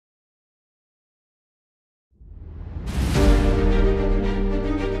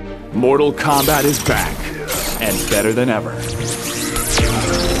Mortal Kombat is back, and better than ever.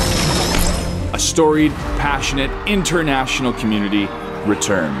 A storied, passionate, international community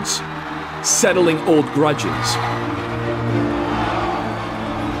returns, settling old grudges,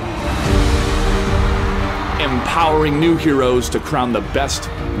 empowering new heroes to crown the best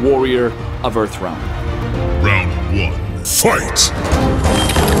warrior of Earthrealm. Round 1, fight!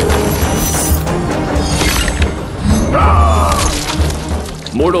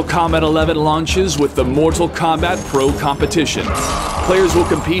 Mortal Kombat 11 launches with the Mortal Kombat Pro Kompetition. Players will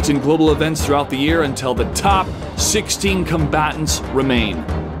compete in global events throughout the year until the top 16 combatants remain.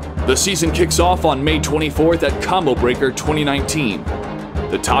 The season kicks off on May 24th at Combo Breaker 2019.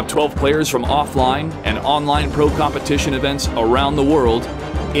 The top 12 players from offline and online pro competition events around the world,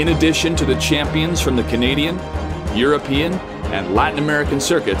 in addition to the champions from the Canadian, European, and Latin American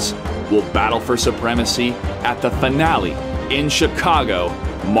circuits, will battle for supremacy at the finale in Chicago,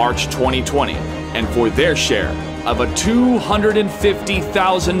 March 2020, and for their share of a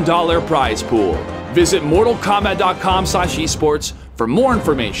 $250,000 prize pool. Visit mortalkombat.com/esports for more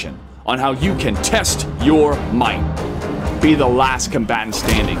information on how you can test your might. Be the last combatant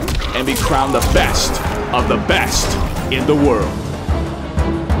standing and be crowned the best of the best in the world.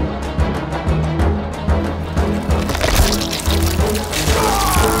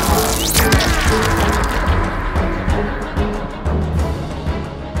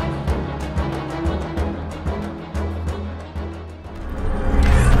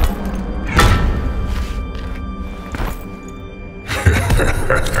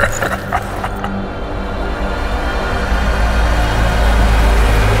 Ha ha ha!